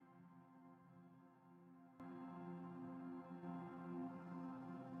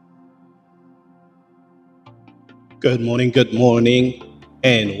good morning,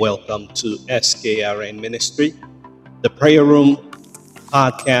 and welcome to SKRN Ministry, the Prayer Room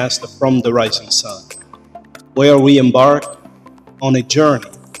podcast from the Rising Sun, where we embark on a journey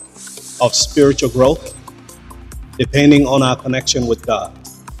of spiritual growth, depending on our connection with God,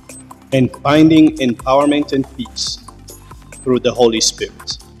 and finding empowerment and peace through the Holy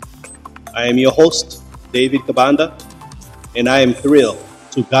Spirit. I am your host, David Kabanda, and I am thrilled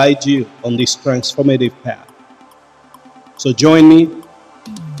to guide you on this transformative path. So join me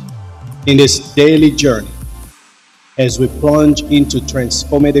in this daily journey as we plunge into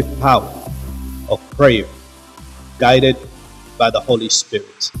transformative power of prayer, guided by the Holy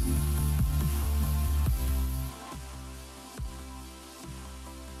Spirit.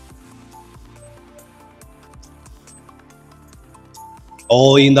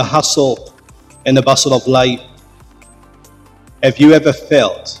 In the hustle and the bustle of life, have you ever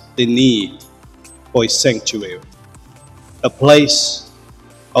felt the need for a sanctuary, a place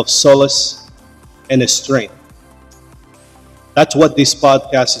of solace and strength? That's what this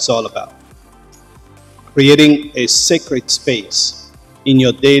podcast is all about. Creating a sacred space in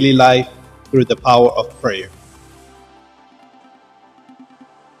your daily life through the power of prayer.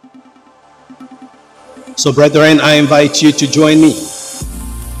 So, brethren, I invite you to join me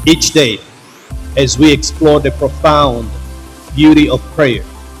each day as we explore the profound beauty of prayer.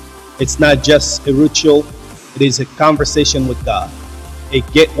 It's not just a ritual, it is a conversation with God, a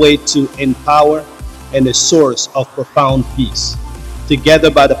gateway to empower and a source of profound peace. Together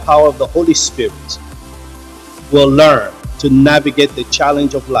by the power of the Holy Spirit, we'll learn to navigate the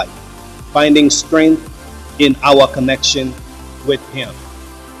challenge of life, finding strength in our connection with Him.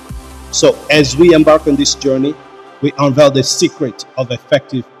 So as we embark on this journey, we unveil the secret of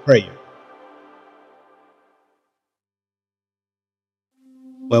effective prayer,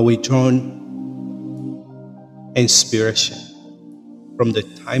 where we turn inspiration from the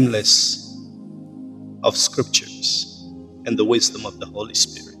timeless of scriptures and the wisdom of the Holy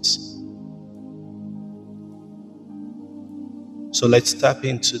Spirit. So let's tap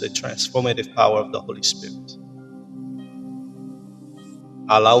into the transformative power of the Holy Spirit,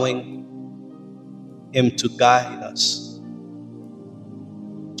 allowing Him to guide us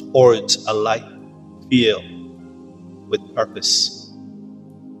towards a life filled with purpose,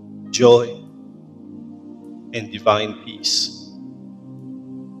 joy, and divine peace.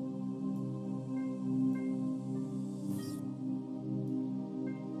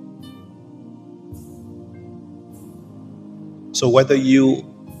 So whether you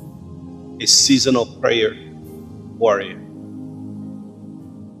a seasonal prayer warrior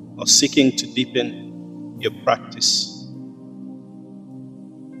or seeking to deepen your practice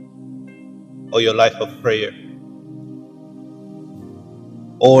or your life of prayer,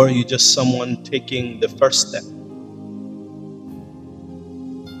 or you're just someone taking the first step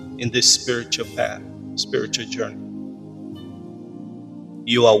in this spiritual path, spiritual journey,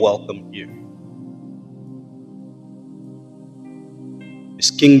 you are welcome here. This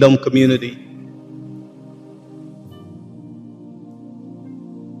kingdom community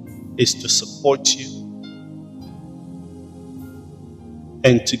is to support you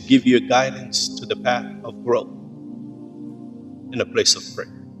and to give you guidance to the path of growth in a place of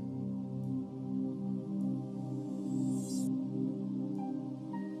prayer.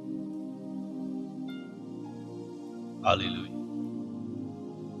 Hallelujah.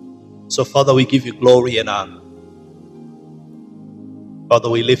 So, Father, we give you glory and honor. Father,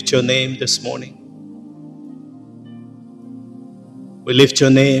 we lift your name this morning. We lift your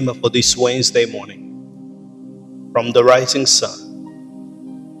name for this Wednesday morning from the rising sun.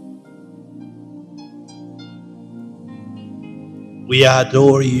 We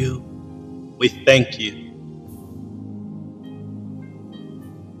adore you. We thank you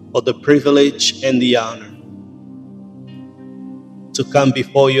for the privilege and the honor to come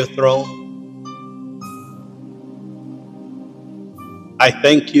before your throne. I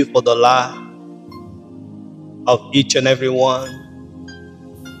thank you for the life of each and every one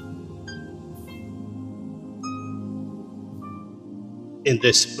in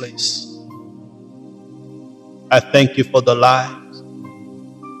this place. I thank you for the lives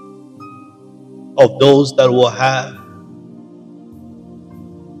of those that will have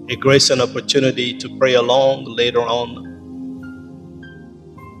a grace and opportunity to pray along later on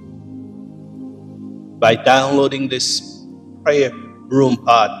by downloading this Prayer Room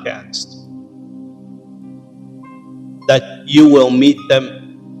podcast, that you will meet them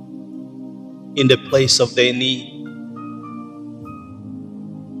in the place of their need,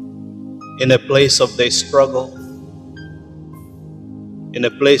 in a place of their struggle, in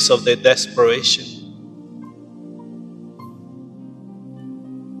a place of their desperation,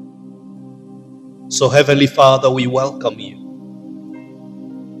 So Heavenly Father, we welcome you.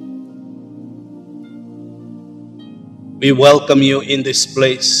 We welcome you in this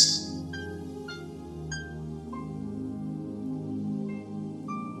place.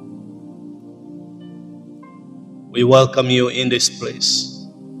 We welcome you in this place.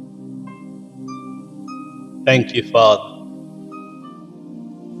 Thank you, Father.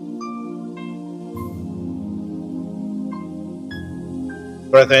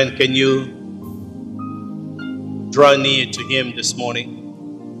 Brethren, can you draw near to Him this morning?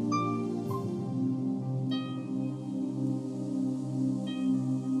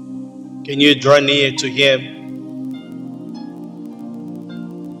 Can you draw near to Him?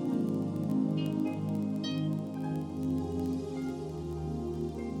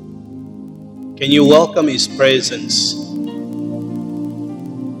 Can you welcome His presence?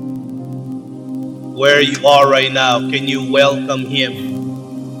 Where you are right now, can you welcome Him?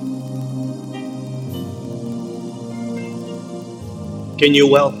 Can you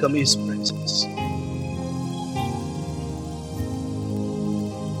welcome His presence?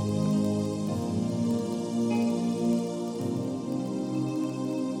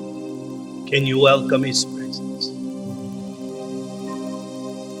 Can you welcome His presence?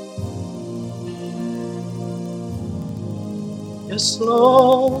 Yes,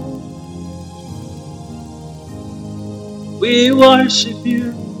 Lord. We worship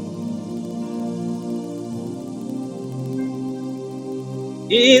you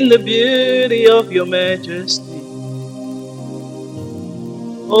in the beauty of your majesty.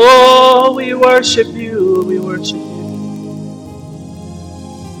 Oh, we worship you, we worship you.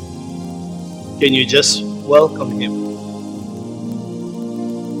 Can you just welcome Him?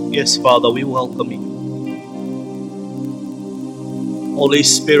 Yes, Father, we welcome you. Holy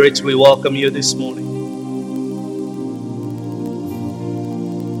Spirit, we welcome you this morning.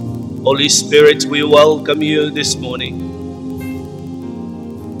 Holy Spirit, we welcome you this morning.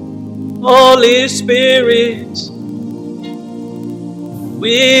 Holy Spirit,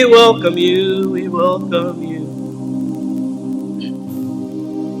 we welcome you, we welcome you.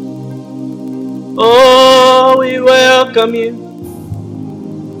 Oh, we welcome you.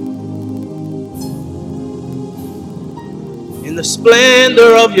 In the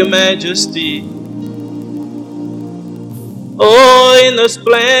splendor of your majesty. Oh, in the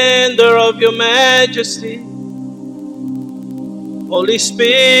splendor of your majesty. Holy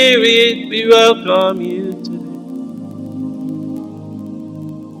Spirit, we welcome you today.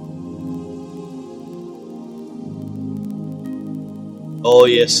 Oh,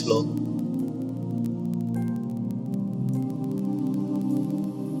 yes, Lord.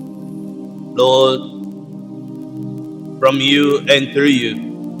 Lord, from you and through you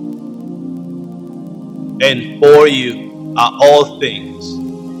and for you are all things.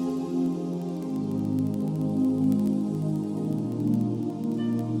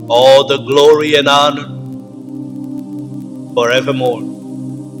 All the glory and honor forevermore.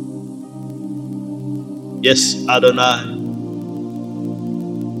 Yes, Adonai.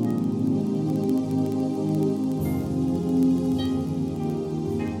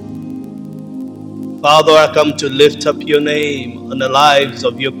 Father, I come to lift up your name on the lives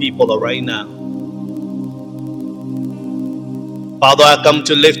of your people right now. Father, I come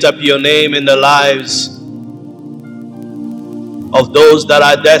to lift up your name in the lives of those that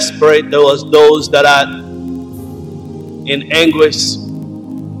are desperate, those that are in anguish,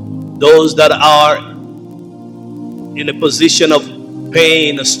 those that are in a position of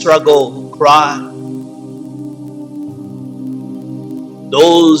pain, struggle, cry.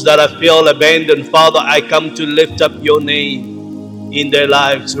 Those that I feel abandoned, Father, I come to lift up your name in their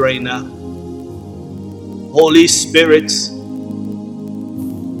lives right now. Holy Spirit,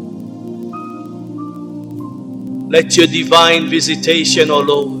 let your divine visitation, oh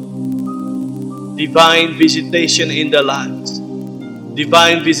Lord, divine visitation in their lives,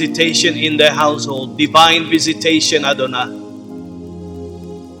 divine visitation in their household, divine visitation, Adonai.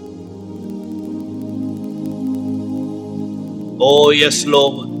 Oh, yes,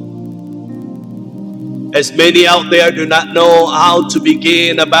 Lord. As many out there do not know how to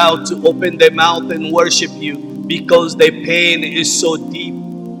begin about to open their mouth and worship you because their pain is so deep.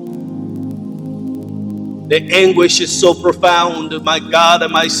 The anguish is so profound, my God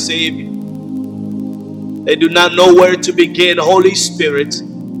and my Savior. They do not know where to begin. Holy Spirit,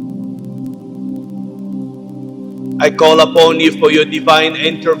 I call upon you for your divine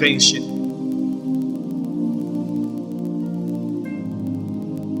intervention.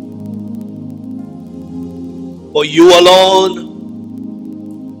 For you alone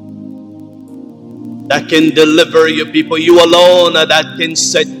that can deliver your people. You alone that can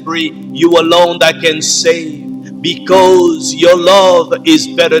set free. You alone that can save. Because your love is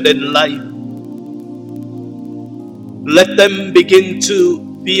better than life. Let them begin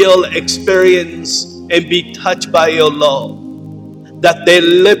to feel, experience, and be touched by your love. That their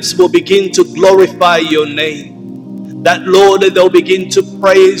lips will begin to glorify your name. That, Lord, they'll begin to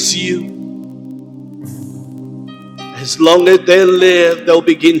praise you. As long as they live, they'll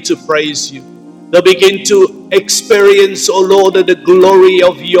begin to praise you. They'll begin to experience, oh Lord, the glory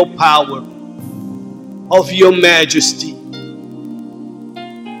of your power, of your majesty.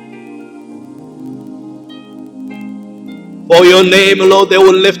 For your name, Lord, they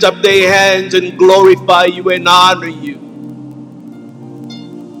will lift up their hands and glorify you and honor you.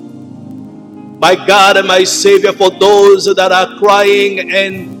 My God and my Savior, for those that are crying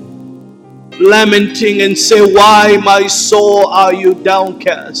and lamenting and say, why, my soul, are you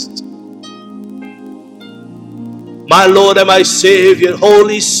downcast? My Lord and my Savior,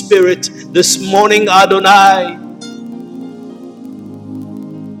 Holy Spirit, this morning, Adonai,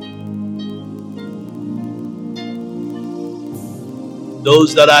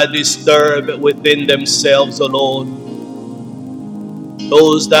 those that are disturbed within themselves, O Lord,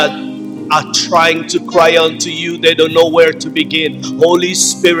 those that are trying to cry unto you, they don't know where to begin. Holy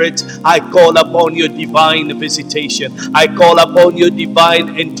Spirit, I call upon your divine visitation. I call upon your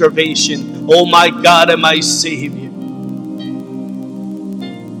divine intervention. Oh my God and my Savior.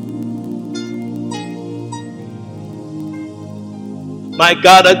 My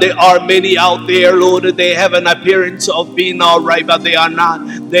God, there are many out there, Lord, they have an appearance of being all right, but they are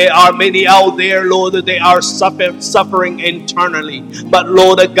not. There are many out there, Lord, they are suffering internally. But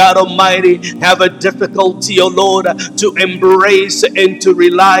Lord God Almighty, have a difficulty, oh Lord, to embrace and to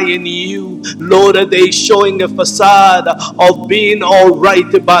rely in you. Lord, they showing a facade of being all right,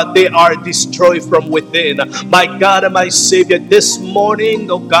 but they are destroyed from within. My God and my Savior, this morning,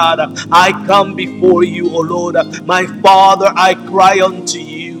 oh God, I come before you, oh Lord. My Father, I cry unto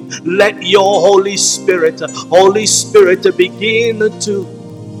you. Let your Holy Spirit begin to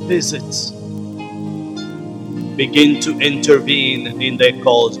visit. Begin to intervene in their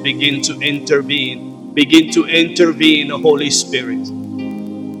cause. Begin to intervene. Begin to intervene, Holy Spirit.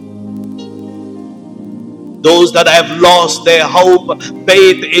 Those that have lost their hope,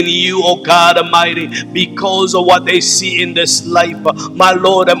 faith in you, oh God Almighty, because of what they see in this life, my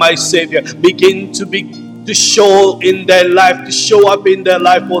Lord and my Savior, begin to show in their life, to show up in their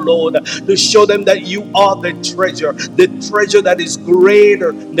life, oh Lord, to show them that you are the treasure that is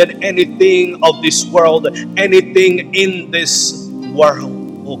greater than anything of this world, anything in this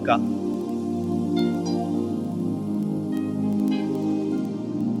world, oh God.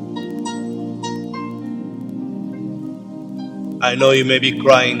 I know you may be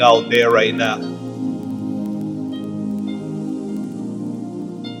crying out there right now.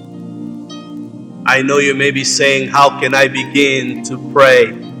 I know you may be saying, how can I begin to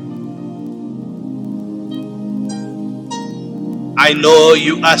pray? I know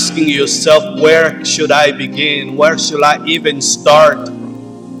you asking yourself, where should I begin? Where should I even start?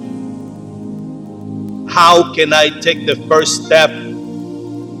 How can I take the first step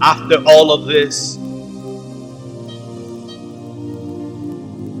after all of this?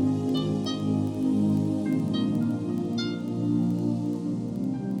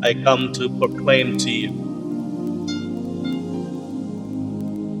 I come to proclaim to you,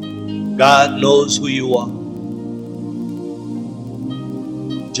 God knows who you are.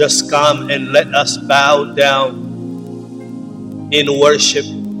 Just come and let us bow down in worship.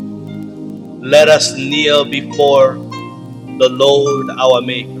 Let us kneel before the Lord our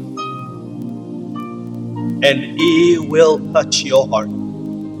Maker, and He will touch your heart.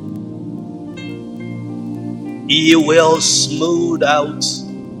 He will smooth out,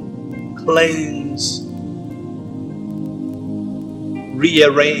 cleanse,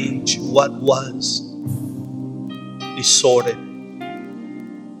 rearrange what was disordered.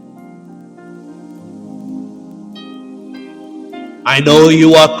 I know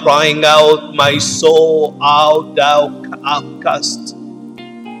you are crying out, my soul, art thou outcast.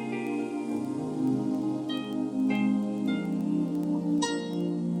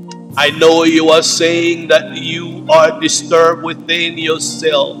 I know you are saying that you are disturbed within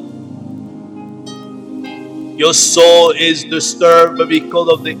yourself. Your soul is disturbed because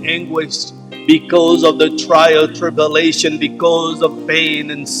of the anguish, because of the trial, tribulation, because of pain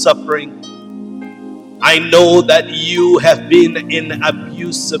and suffering. I know that you have been in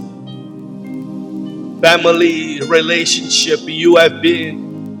abusive family relationship. You have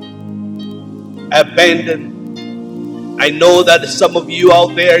been abandoned. I know that some of you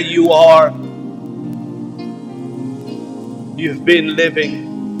out there, you are You've been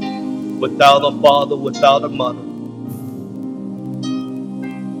living without a father, without a mother.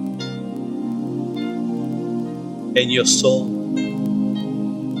 And your soul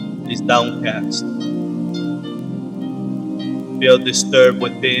is downcast. Feel disturbed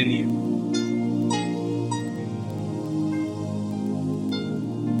within you.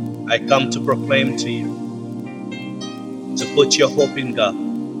 I come to proclaim to you to put your hope in God.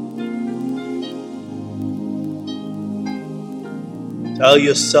 Tell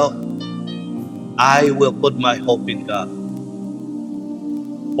yourself, I will put my hope in God,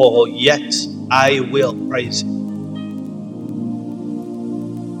 for yet I will praise Him.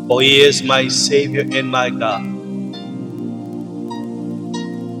 For He is my Savior and my God.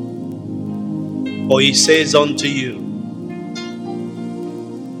 For He says unto you,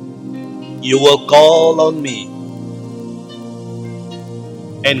 you will call on me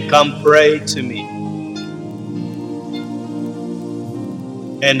and come pray to me,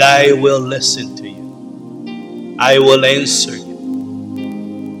 and I will listen to you. I will answer you.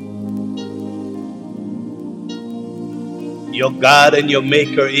 Your God and your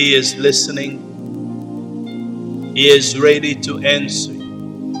Maker, He is listening. He is ready to answer you.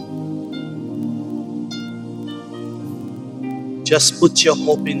 Just put your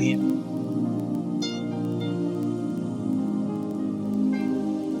hope in Him.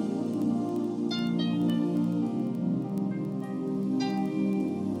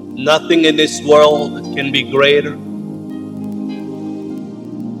 Nothing in this world can be greater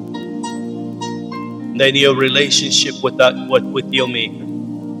than your relationship with your Maker.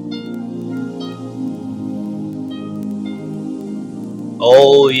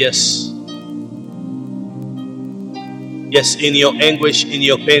 Oh yes. Yes, in your anguish, in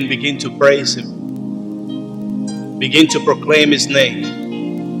your pain, begin to praise Him. Begin to proclaim His name.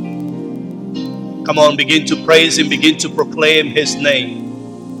 Come on, begin to praise Him. Begin to proclaim His name.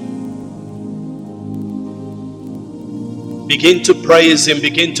 Begin to praise Him.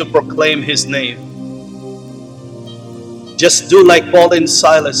 Begin to proclaim His name. Just do like Paul and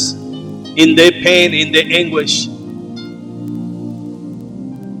Silas in their pain, in their anguish.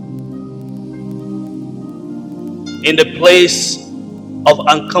 In the place of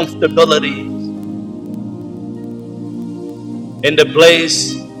uncomfortability. In the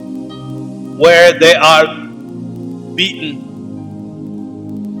place where they are beaten,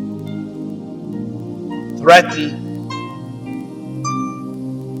 threatened,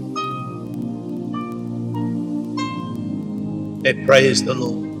 they praise the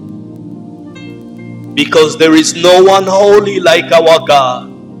Lord. Because there is no one holy like our God.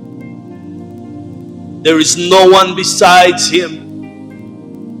 There is no one besides Him.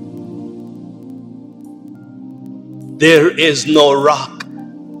 There is no rock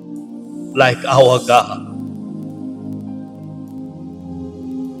like our God.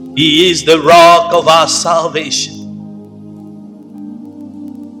 He is the rock of our salvation.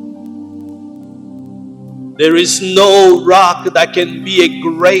 There is no rock that can be a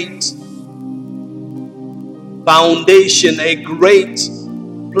great foundation, a great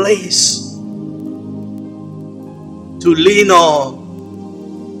place to lean on.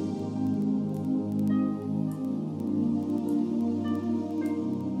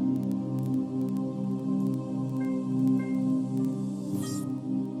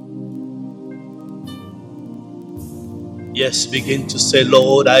 Yes, begin to say,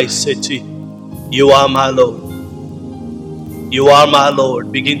 Lord, I say to you, you are my Lord. You are my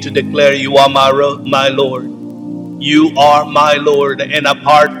Lord. Begin to declare, you are my Lord. You are my Lord, and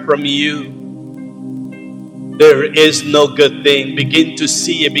apart from you, there is no good thing. Begin to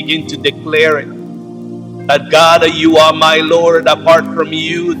see it. Begin to declare it. That God, you are my Lord. Apart from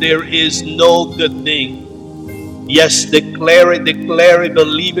you, there is no good thing. Yes, declare it,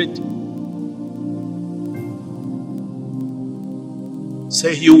 believe it.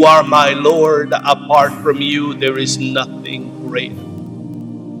 Say, you are my Lord. Apart from you, there is nothing greater.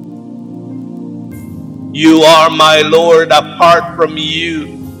 You are my Lord. Apart from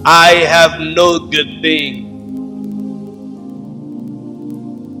you, I have no good thing.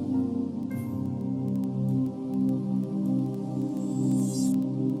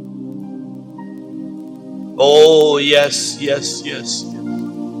 Oh, yes, yes, yes, yes.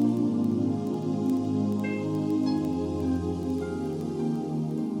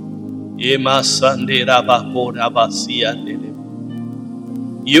 You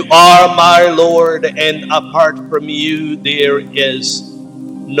are my Lord, and apart from you, there is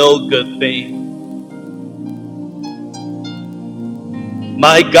no good thing.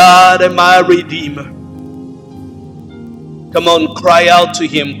 My God and my Redeemer. Come on, cry out to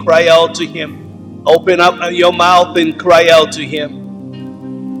Him, cry out to Him. Open up your mouth and cry out to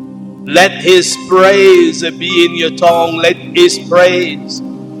Him. Let His praise be in your tongue. Let His praise.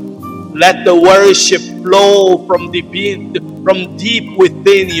 Let the worship flow from deep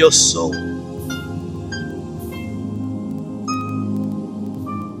within your soul.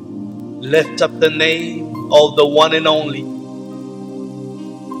 Lift up the name of the one and only.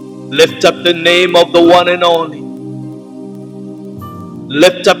 Lift up the name of the one and only.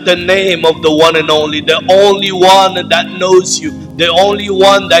 Lift up the name of the one and only, the only one that knows you, the only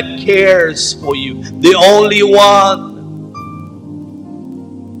one that cares for you, the only one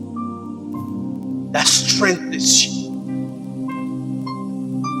that strengthens you.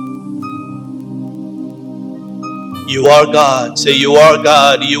 You are God. Say, you are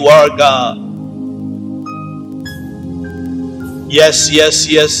God. You are God. Yes, yes,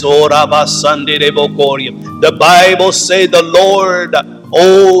 yes. The Bible says the Lord,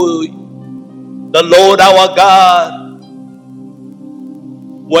 the Lord our God,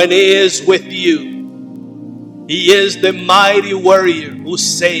 when He is with you, He is the mighty warrior who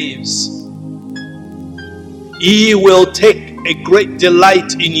saves. He will take a great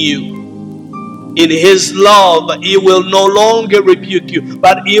delight in you. In His love, He will no longer rebuke you,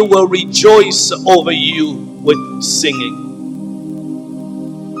 but He will rejoice over you with singing.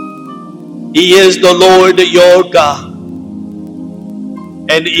 He is the Lord your God,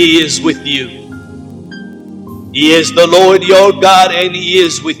 and He is with you. He is the Lord your God, and He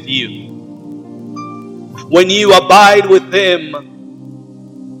is with you. When you abide with Him,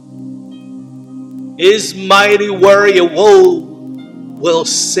 His mighty warrior will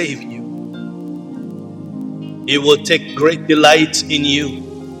save you. He will take great delight in you.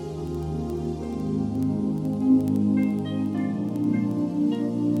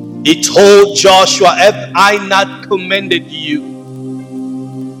 He told Joshua, have I not commanded you?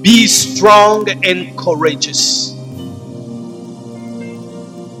 Be strong and courageous.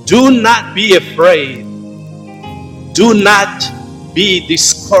 Do not be afraid. Do not be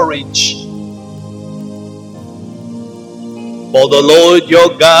discouraged. For the Lord your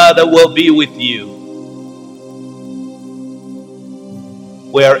God will be with you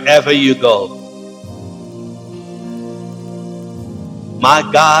wherever you go. My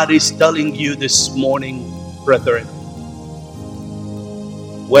God is telling you this morning, brethren,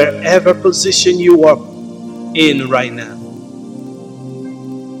 wherever position you are in right now,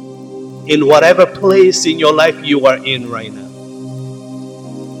 in whatever place in your life you are in right now,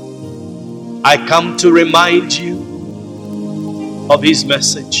 I come to remind you of His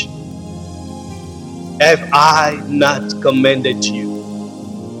message. Have I not commanded you?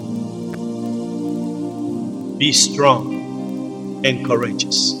 Be strong and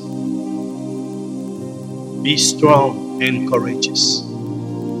courageous. Be strong and courageous.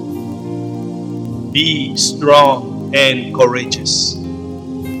 Be strong and courageous.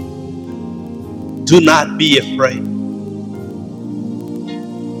 Do not be afraid.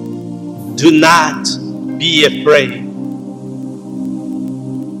 Do not be afraid.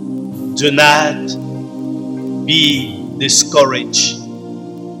 Do not be discouraged.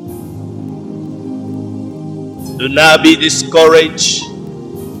 Do not be discouraged, for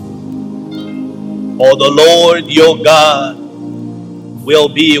the Lord your God will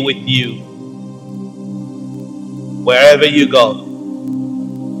be with you wherever you go.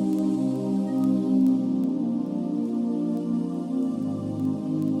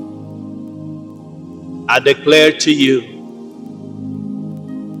 I declare to you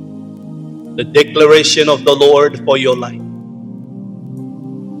the declaration of the Lord for your life.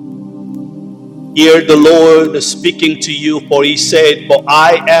 Hear the Lord speaking to you, for He said, for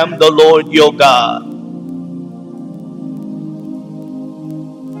I am the Lord your God.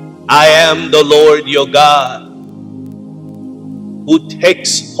 I am the Lord your God, who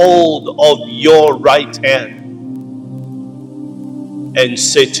takes hold of your right hand and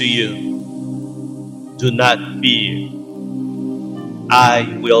say to you, do not fear, I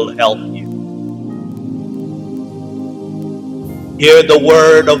will help you. Hear the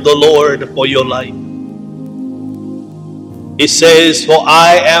word of the Lord for your life. It says, for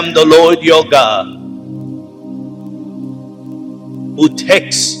I am the Lord your God, who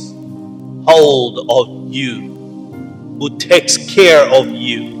takes hold of you, who takes care of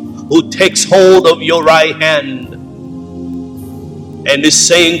you, who takes hold of your right hand, and is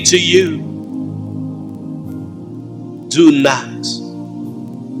saying to you, do not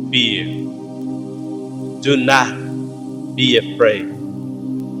fear, do not be afraid.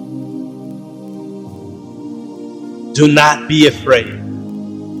 Do not be afraid.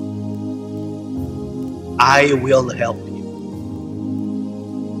 I will help you.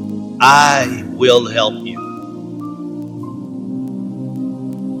 I will help you.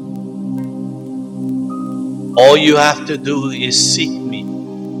 All you have to do is seek me.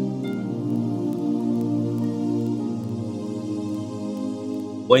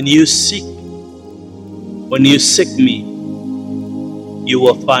 When you seek me, you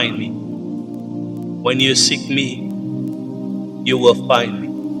will find me. When you seek me, you will find me.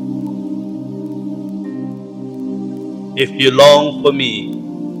 If you long for me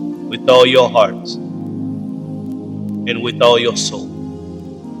with all your heart and with all your soul,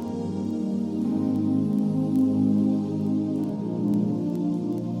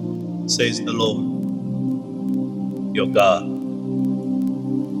 says the Lord, your God,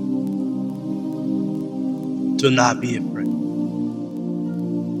 do not be afraid.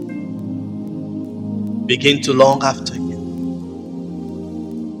 Begin to long after Him.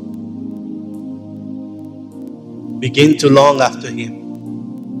 Begin to long after Him.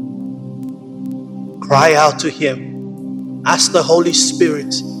 Cry out to Him. Ask the Holy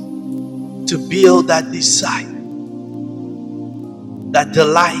Spirit to build that desire, that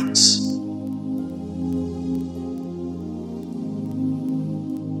delight.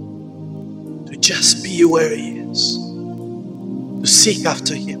 To just be where He is. To seek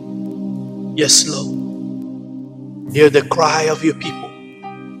after Him. Yes, Lord. Hear the cry of your people.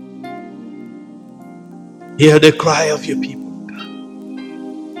 Hear the cry of your people.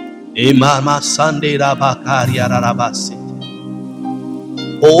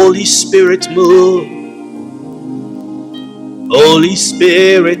 Holy Spirit, move. Holy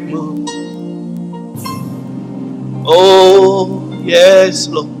Spirit, move. Oh, yes,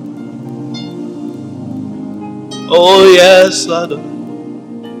 Lord. Oh, yes, Lord.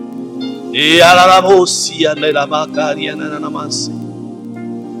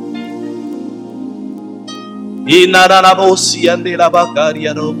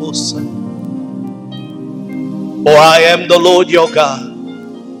 For I am the Lord your God.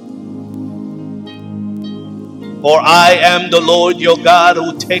 For I am the Lord your God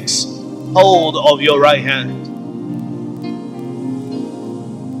who takes hold of your right hand.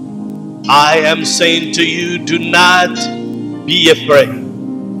 I am saying to you, do not be afraid.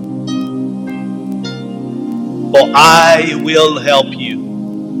 For I will help you.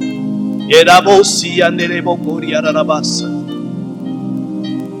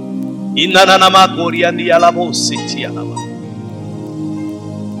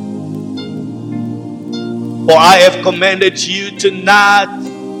 For I have commanded you to not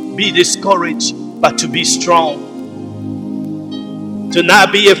be discouraged, but to be strong. To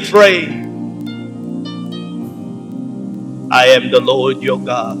not be afraid. I am the Lord your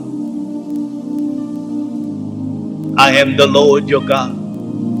God. I am the Lord your God,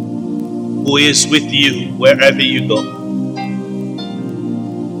 who is with you wherever you go.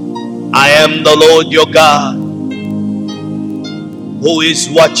 I am the Lord your God, who is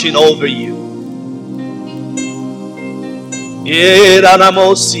watching over you.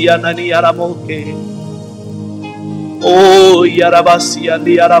 Oh,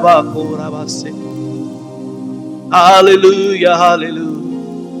 hallelujah, hallelujah.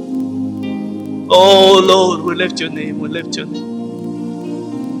 Oh Lord, we lift your name, we lift your name.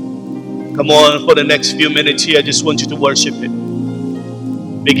 Come on, for the next few minutes here, I just want you to worship Him.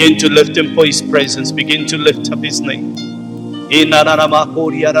 Begin to lift Him for His presence. Begin to lift up His name.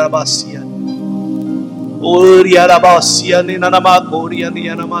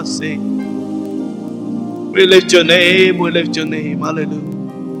 We lift your name, we lift your name. Hallelujah.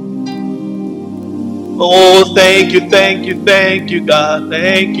 Oh, thank you, thank you, thank you, God.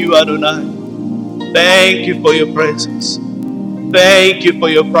 Thank you, Adonai. Thank you for your presence. Thank you for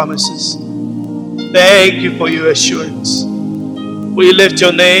your promises. Thank you for your assurance. We lift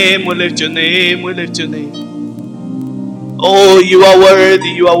your name, we lift your name, we lift your name. Oh, you are worthy,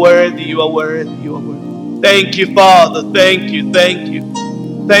 you are worthy, you are worthy, you are worthy. Thank you, Father. Thank you, thank you.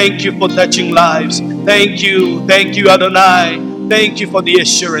 Thank you for touching lives. Thank you, Adonai. Thank you for the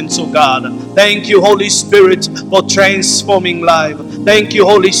assurance, oh God. Thank you, Holy Spirit, for transforming life. Thank you,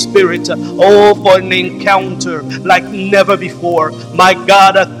 Holy Spirit, oh, for an encounter like never before. My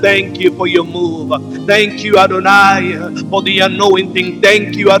God, I thank you for your move. Thank you, Adonai, for the anointing.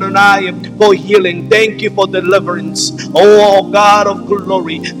 Thank you, Adonai, for healing. Thank you for deliverance. Oh, God of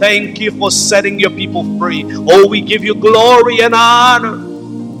glory, thank you for setting your people free. Oh, we give you glory and honor.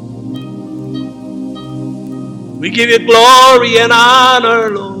 We give you glory and honor,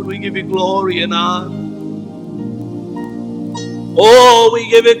 Lord. We give you glory and honor. Oh, we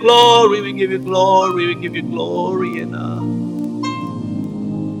give you glory, we give you glory, we give you glory and honor.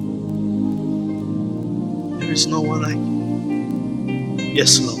 There is no one like you.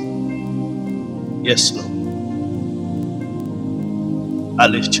 Yes, Lord. Yes, Lord. I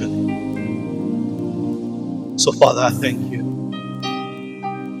lift your name. So, Father, I thank you.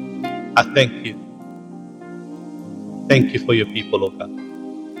 I thank you. Thank you for your people, oh God.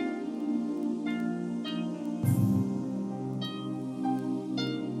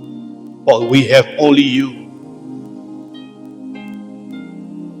 For we have only you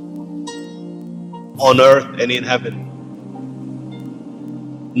on earth and in heaven.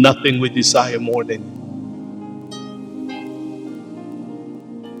 Nothing we desire more than you.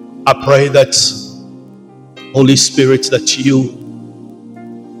 I pray that, Holy Spirit, that you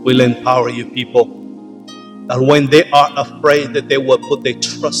will empower your people, that when they are afraid, that they will put their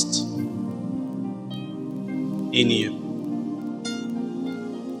trust in you.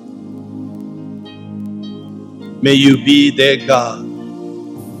 May you be their God.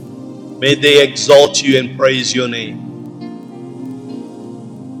 May they exalt you and praise your name.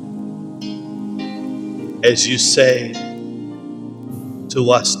 As you say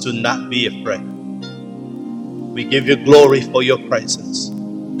to us to not be afraid. We give you glory for your presence.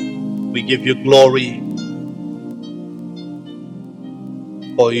 We give you glory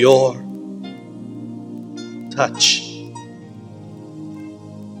for your touch.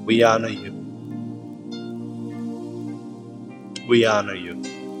 We honor you. We honor you.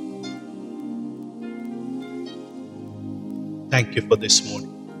 Thank you for this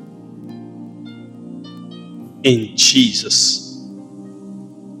morning. In Jesus'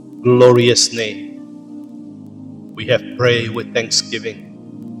 glorious name, we have prayed with thanksgiving.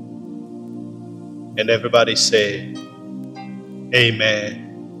 And everybody say,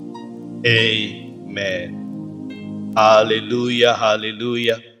 Amen. Amen. Hallelujah.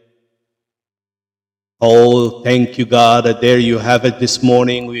 Hallelujah. Oh, thank you, God. There you have it this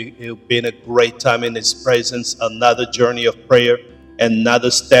morning. It's been a great time in His presence. Another journey of prayer. Another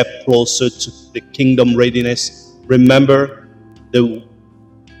step closer to the kingdom readiness. Remember the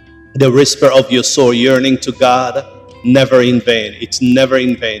whisper of your soul yearning to God. Never in vain. It's never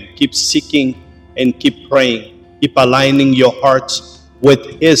in vain. Keep seeking and keep praying. Keep aligning your heart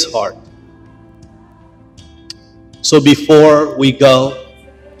with His heart. So before we go,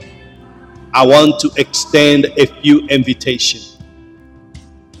 I want to extend a few invitations.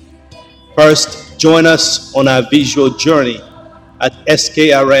 First, join us on our visual journey at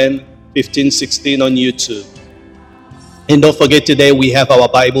SKRN 1516 on YouTube. And don't forget, today we have our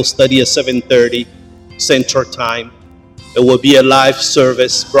Bible study at 7:30 Central Time. It will be a live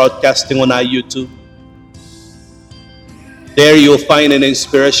service broadcasting on our YouTube. There you'll find an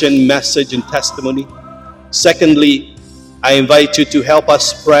inspiration, message, and testimony. Secondly, I invite you to help us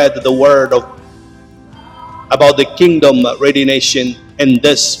spread the word about the kingdom ready nation in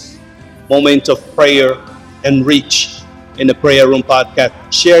this moment of prayer and reach in the Prayer Room podcast.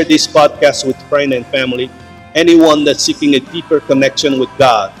 Share this podcast with friends and family. Anyone that's seeking a deeper connection with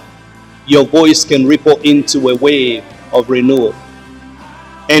God, your voice can ripple into a wave of renewal.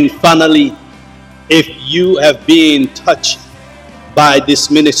 And finally, if you have been touched by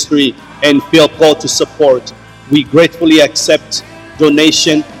this ministry and feel called to support, we gratefully accept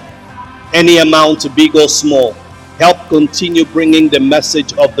donation, any amount, big or small. Help continue bringing the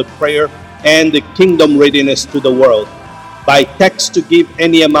message of the prayer and the kingdom readiness to the world. By text to give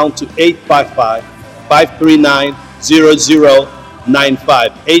any amount to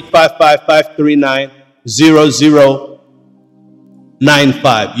 855-539-0095. 855-539-0095.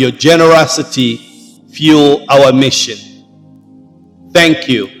 Your generosity fuel our mission. Thank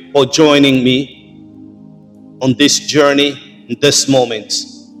you for joining me on this journey, in this moment.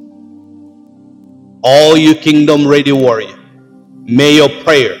 All you kingdom ready warrior, may your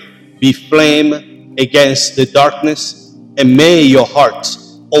prayer be flame against the darkness, and may your heart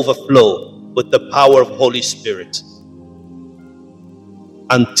overflow with the power of Holy Spirit.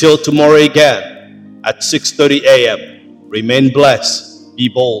 Until tomorrow again at 6:30 a.m., remain blessed, be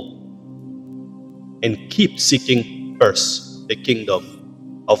bold, and keep seeking first the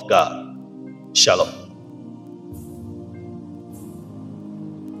kingdom of God. Shalom.